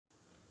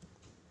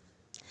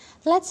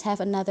Let's have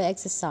another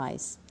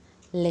exercise.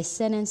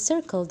 Listen and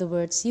circle the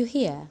words you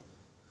hear.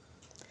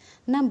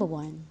 Number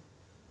 1.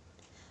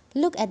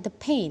 Look at the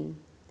paint.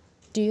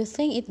 Do you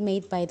think it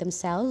made by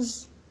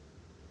themselves?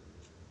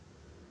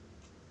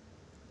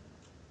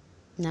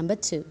 Number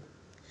 2.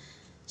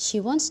 She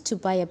wants to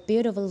buy a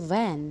beautiful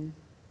van.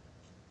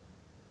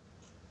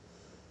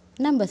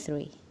 Number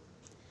 3.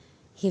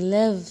 He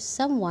loves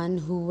someone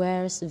who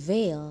wears a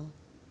veil.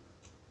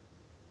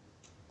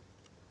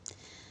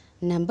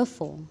 Number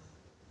 4.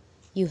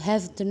 You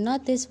have to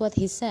notice what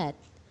he said.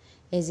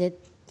 Is it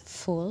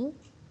full?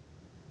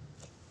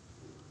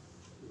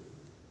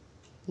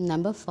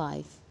 Number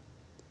 5.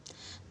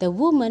 The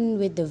woman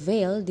with the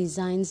veil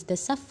designs the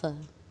sofa.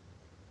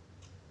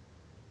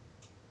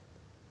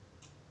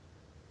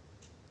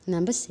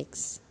 Number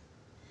 6.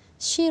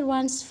 She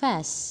runs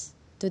fast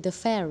to the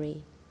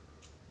ferry.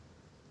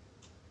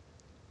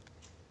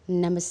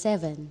 Number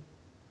 7.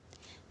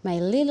 My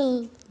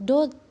little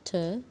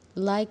daughter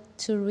liked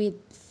to read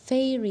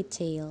fairy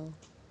tale.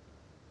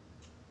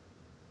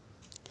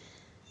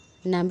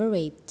 Number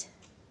 8.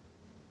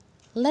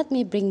 Let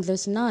me bring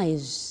those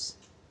knives.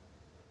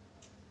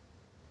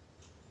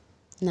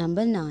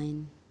 Number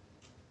 9.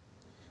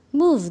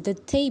 Move the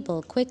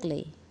table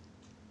quickly.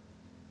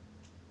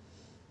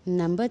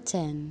 Number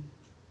 10.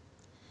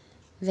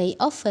 They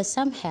offer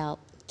some help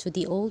to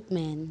the old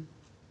man.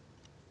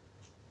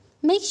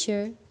 Make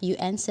sure you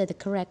answer the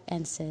correct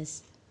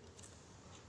answers.